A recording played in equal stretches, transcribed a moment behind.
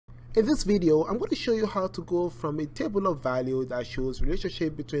In this video, I'm going to show you how to go from a table of value that shows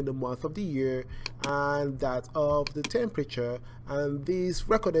relationship between the month of the year and that of the temperature, and these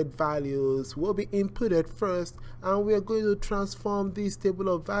recorded values will be inputted first, and we are going to transform this table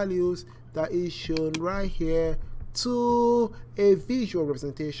of values that is shown right here to a visual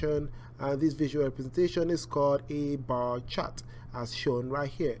representation, and this visual representation is called a bar chart as shown right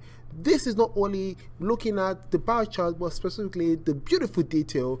here. This is not only looking at the bar chart, but specifically the beautiful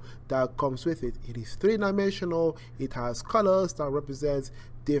detail that comes with it. It is three-dimensional, it has colors that represent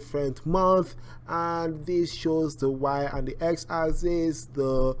different months, and this shows the y and the x axis,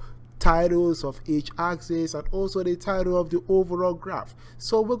 the titles of each axis, and also the title of the overall graph.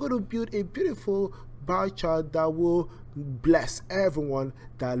 So we're going to build a beautiful bar chart that will bless everyone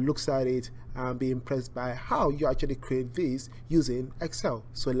that looks at it and be impressed by how you actually create this using Excel.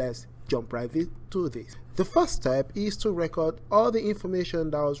 So let's jump right into this. The first step is to record all the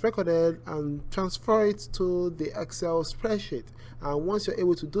information that was recorded and transfer it to the Excel spreadsheet. And once you're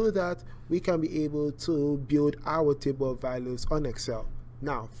able to do that, we can be able to build our table of values on Excel.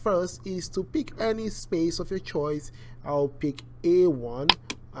 Now, first is to pick any space of your choice. I'll pick A1,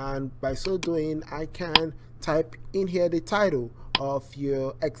 and by so doing, I can type in here the title of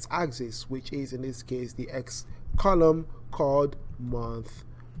your x-axis, which is in this case the x column, called month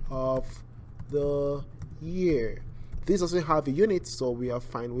of the year. This doesn't have a unit, so we are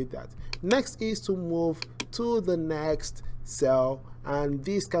fine with that. Next is to move to the next cell, and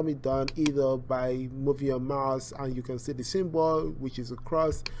this can be done either by moving your mouse and you can see the symbol, which is a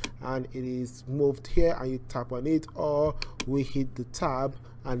cross, and it is moved here and you tap on it, or we hit the tab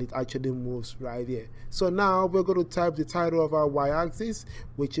and it actually moves right there. So now we're going to type the title of our y-axis,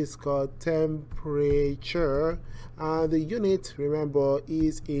 which is called temperature, and the unit, remember,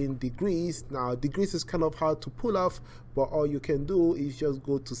 is in degrees. Now degrees is kind of hard to pull off, but all you can do is just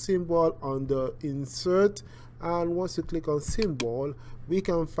go to symbol under insert, and once you click on symbol, we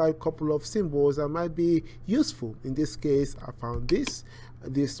can find a couple of symbols that might be useful. In this case, I found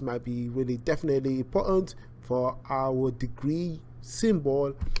this might be really definitely important for our degree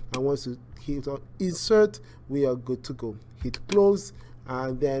symbol, and once you hit on insert, we are good to go. Hit close,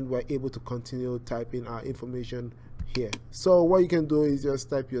 and then we're able to continue typing our information here. So what you can do is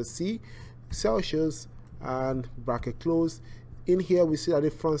just type your C, Celsius, and bracket close. In here we see that the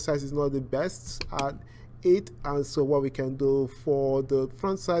font size is not the best at 8, and so what we can do for the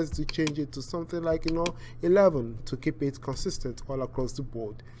font size to change it to something like 11 to keep it consistent all across the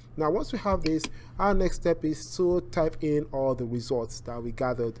board. Now once we have this, our next step is to type in all the results that we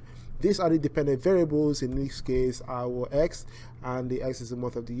gathered. These are the dependent variables, in this case our x, and the x is the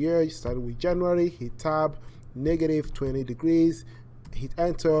month of the year. You started with January, hit tab, negative 20 degrees, hit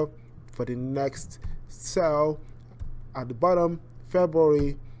enter. For the next cell at the bottom,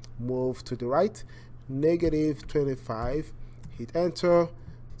 February, move to the right, negative 25, hit enter.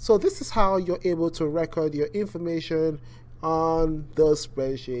 So this is how you're able to record your information on the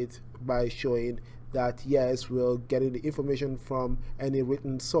spreadsheet, by showing that yes, we're getting the information from any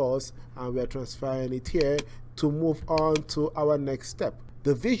written source and we're transferring it here to move on to our next step,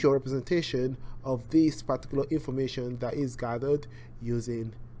 the visual representation of this particular information that is gathered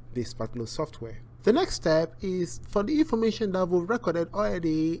using this particular software. The next step is for the information that we've recorded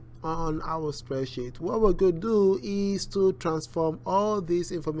already on our spreadsheet. What we're going to do is to transform all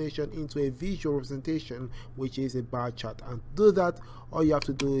this information into a visual representation, which is a bar chart. And to do that, all you have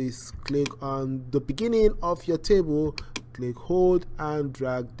to do is click on the beginning of your table, click, hold, and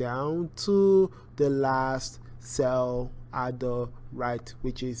drag down to the last cell at the right,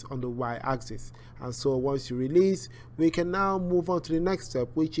 which is on the y-axis. And so once you release, we can now move on to the next step,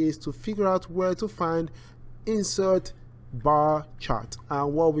 which is to figure out where to find insert bar chart.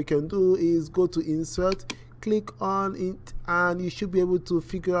 And what we can do is go to insert, click on it, and you should be able to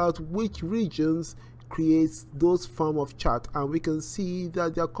figure out which regions creates those form of chart. And we can see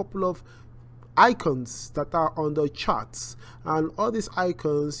that there are a couple of icons that are on the charts, and all these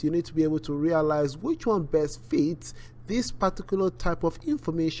icons, you need to be able to realize which one best fits this particular type of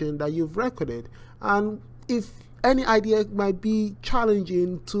information that you've recorded. And if any idea might be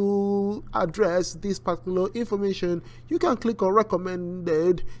challenging to address this particular information, you can click on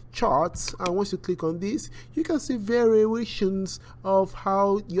recommended charts, and once you click on this, you can see variations of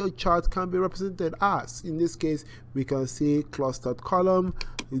how your chart can be represented as. In this case, we can see clustered column,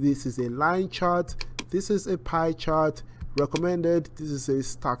 this is a line chart, this is a pie chart, recommended, this is a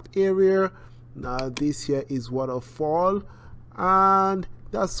stacked area, now this here is waterfall, and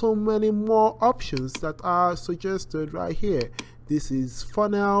there are so many more options that are suggested right here. This is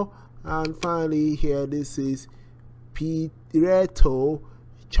funnel, and finally here this is Pareto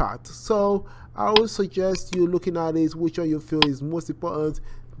chart. So I would suggest you looking at it, which one you feel is most important,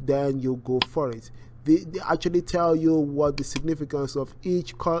 then you go for it. They actually tell you what the significance of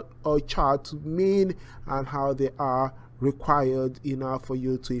each chart mean and how they are required in order for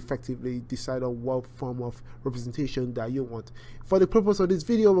you to effectively decide on what form of representation that you want. For the purpose of this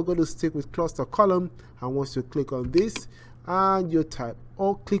video, we're going to stick with cluster column, and once you click on this and you type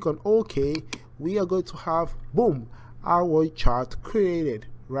or click on OK, we are going to have, boom, our chart created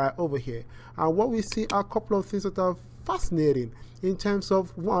right over here. And what we see are a couple of things that are fascinating in terms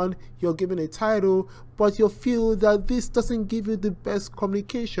of, one, you're given a title, but you feel that this doesn't give you the best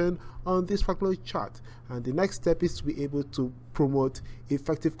communication on this particular chart, and the next step is to be able to promote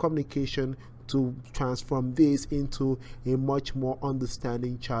effective communication to transform this into a much more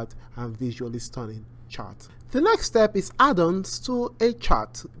understanding chart and visually stunning chart. The next step is add-ons to a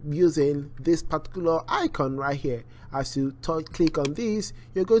chart using this particular icon right here. As you click on this,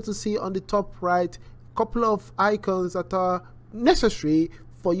 you're going to see on the top right couple of icons that are necessary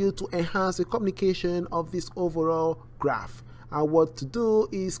for you to enhance the communication of this overall graph. And what to do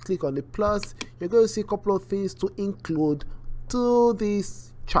is click on the plus. You're going to see a couple of things to include to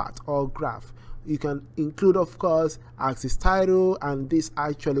this chart or graph. You can include, of course, axis title, and this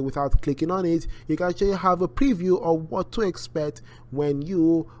actually, without clicking on it, you can actually have a preview of what to expect when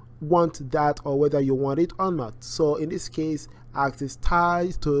you want that, or whether you want it or not. So in this case, axis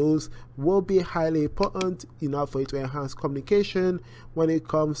titles will be highly important in order for you to enhance communication. When it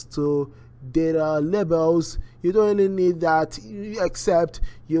comes to data labels, you don't really need that, except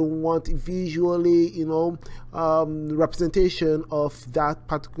you want visually, representation of that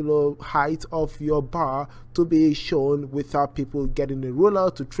particular height of your bar to be shown without people getting a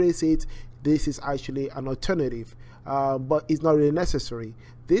ruler to trace it. This is actually an alternative, but it's not really necessary.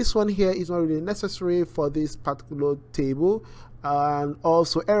 This one here is not really necessary for this particular table, and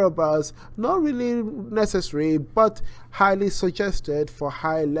also error bars, not really necessary, but highly suggested for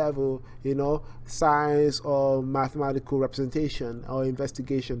high level, science or mathematical representation or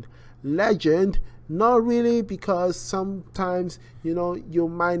investigation. Legend, not really, because sometimes you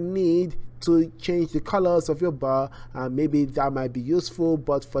might need to change the colors of your bar, and maybe that might be useful,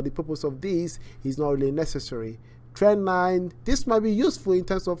 but for the purpose of this, it's not really necessary. Trend line, this might be useful in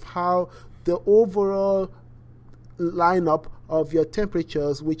terms of how the overall lineup of your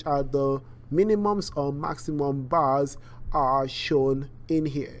temperatures, which are the minimums or maximum bars, are shown in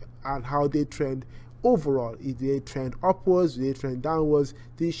here, and how they trend overall. If they trend upwards, if they trend downwards,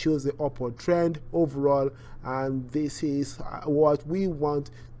 this shows the upward trend overall, and this is what we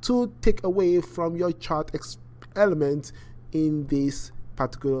want to take away from your chart elements in this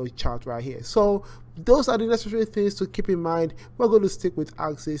particular chart right here. So those are the necessary things to keep in mind. We're going to stick with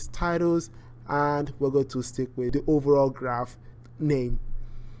axis titles, and we're going to stick with the overall graph name.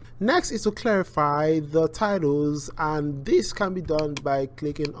 Next is to clarify the titles, and this can be done by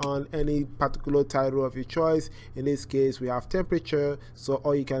clicking on any particular title of your choice. In this case, we have temperature, so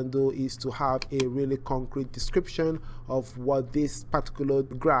all you can do is to have a really concrete description of what this particular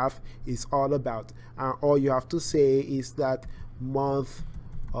graph is all about, and all you have to say is that month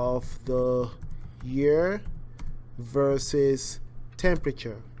of the year versus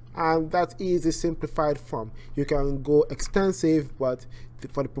temperature, and that is a simplified form. You can go extensive, but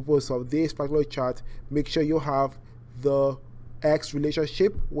for the purpose of this particular chart, make sure you have the X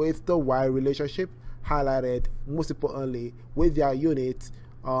relationship with the Y relationship highlighted, most importantly with their units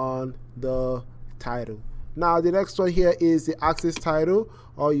on the title. Now the next one here is the axis title.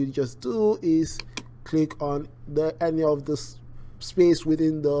 All you just do is click on any of the space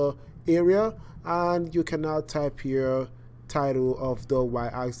within the area, and you can now type here title of the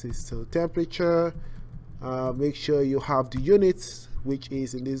y-axis. So temperature, make sure you have the units, which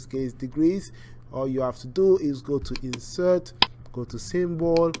is in this case degrees. All you have to do is go to insert, go to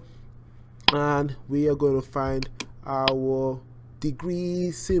symbol, and we are going to find our degree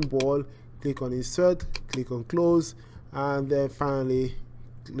symbol. Click on insert, click on close, and then finally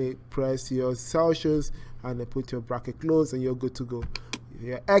press your Celsius and then put your bracket close, and you're good to go.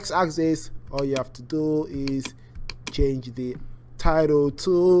 Your x-axis, all you have to do is change the title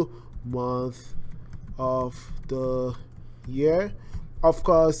to month of the year. Of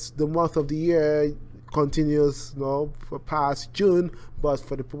course, the month of the year continues for past June, but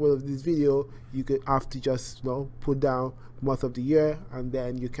for the purpose of this video, you could have to just put down month of the year, and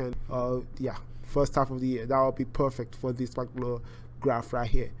then you can first half of the year. That will be perfect for this particular graph right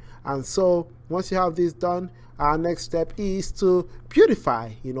here. And so once you have this done, our next step is to beautify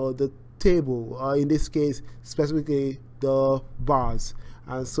the table, in this case specifically the bars.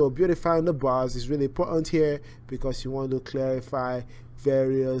 And so beautifying the bars is really important here, because you want to clarify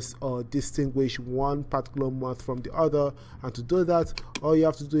various or distinguish one particular month from the other. And to do that, all you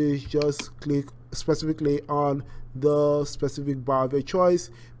have to do is just click specifically on the specific bar of your choice,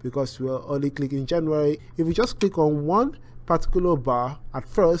 because we're only clicking January. If you just click on one particular bar at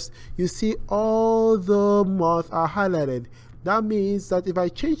first, you see all the months are highlighted. That means that if I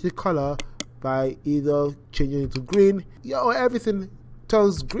change the color by either changing it to green, everything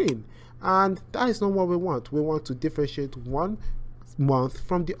turns green, and that is not what we want. We want to differentiate one month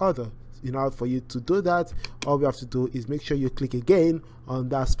from the other. In order for you to do that, all we have to do is make sure you click again on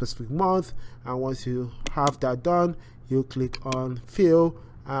that specific month, and once you have that done, you click on fill,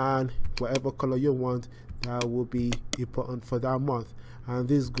 and whatever color you want, that will be important for that month. And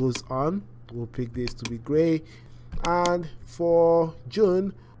this goes on. We'll pick this to be gray, and for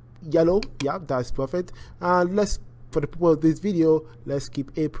June, yellow. Yeah, that's perfect. And let's, for the purpose of this video, let's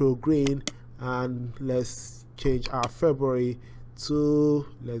keep April green, and let's change our February to,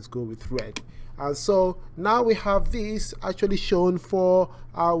 let's go with red. And so now we have this actually shown for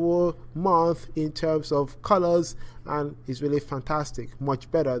our month in terms of colors, and it's really fantastic,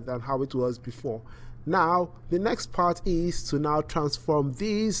 much better than how it was before. Now the next part is to now transform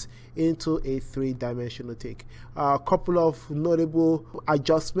these into a three-dimensional take. A couple of notable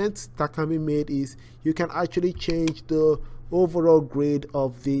adjustments that can be made is you can actually change the overall grade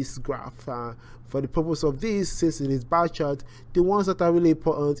of this graph. For the purpose of this, since it is bar chart, the ones that are really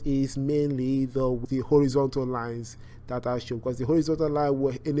important is mainly the horizontal lines that are shown, because the horizontal line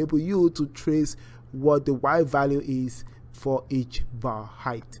will enable you to trace what the Y value is for each bar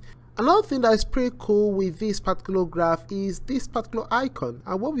height. Another thing that is pretty cool with this particular graph is this particular icon,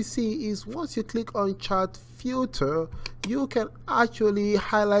 and what we see is once you click on chart filter, you can actually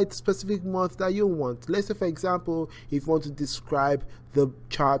highlight specific month that you want. Let's say, for example, if you want to describe the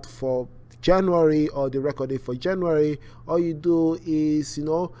chart for January or the record date for January, all you do is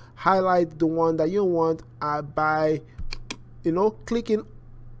highlight the one that you want by clicking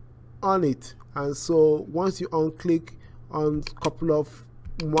on it. And so once you unclick on a couple of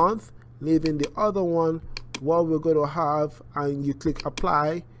month, leaving the other one, what we're going to have, and you click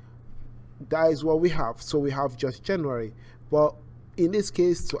apply, that is what we have. So we have just January, but in this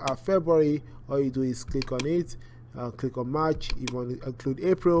case, to our February, all you do is click on it, click on March. You want to include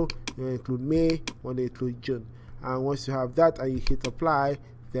April, you want to include May, you want to include June, and once you have that and you hit apply,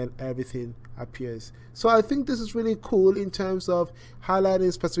 then everything appears. So I think this is really cool in terms of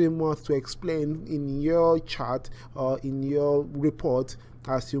highlighting specific months to explain in your chart or in your report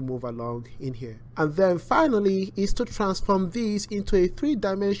as you move along in here. And then finally is to transform these into a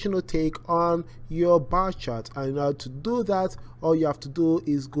three-dimensional take on your bar chart. And in order to do that, all you have to do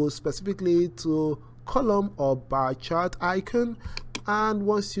is go specifically to column or bar chart icon, and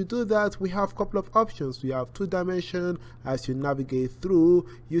once you do that, we have a couple of options. We have 2-dimension. As you navigate through,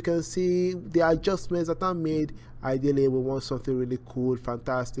 you can see the adjustments that are made. Ideally, we want something really cool,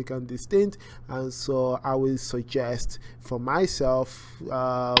 fantastic, and distinct, and so I will suggest for myself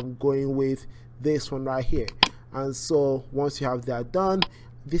going with this one right here. And so once you have that done,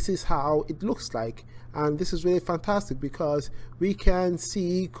 this is how it looks like, and this is really fantastic because we can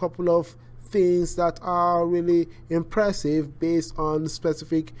see a couple of things that are really impressive based on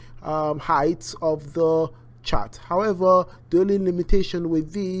specific heights of the chart. However, the only limitation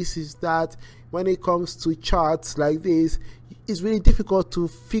with this is that when it comes to charts like this, it's really difficult to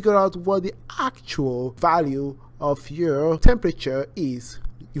figure out what the actual value of your temperature is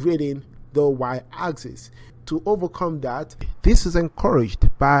reading the y-axis. To overcome that, this is encouraged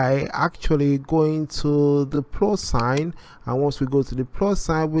by actually going to the plus sign, and once we go to the plus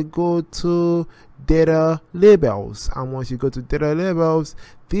sign, we go to data labels, and once you go to data labels,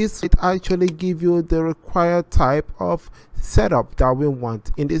 this it actually give you the required type of setup that we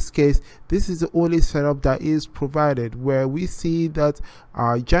want. In this case, this is the only setup that is provided, where we see that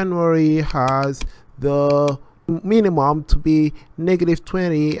January has the minimum to be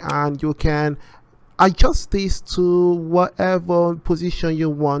 -20, and you can adjust this to whatever position you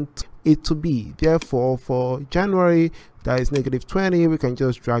want it to be. Therefore, for January, that is -20, we can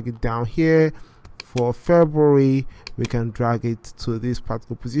just drag it down here. For February, we can drag it to this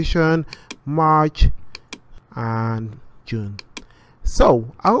particular position, March, and June. So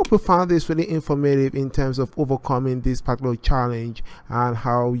I hope you found this really informative in terms of overcoming this particular challenge and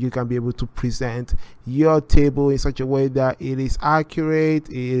how you can be able to present your table in such a way that it is accurate,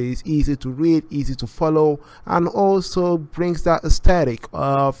 it is easy to read, easy to follow, and also brings that aesthetic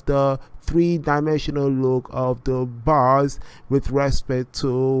of the three-dimensional look of the bars with respect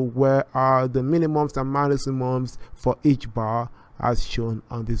to where are the minimums and maximums for each bar as shown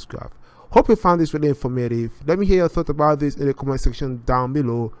on this graph. Hope you found this really informative. Let me hear your thoughts about this in the comment section down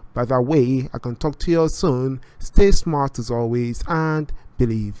below. By that way, I can talk to you all soon. Stay smart as always and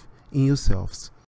believe in yourselves.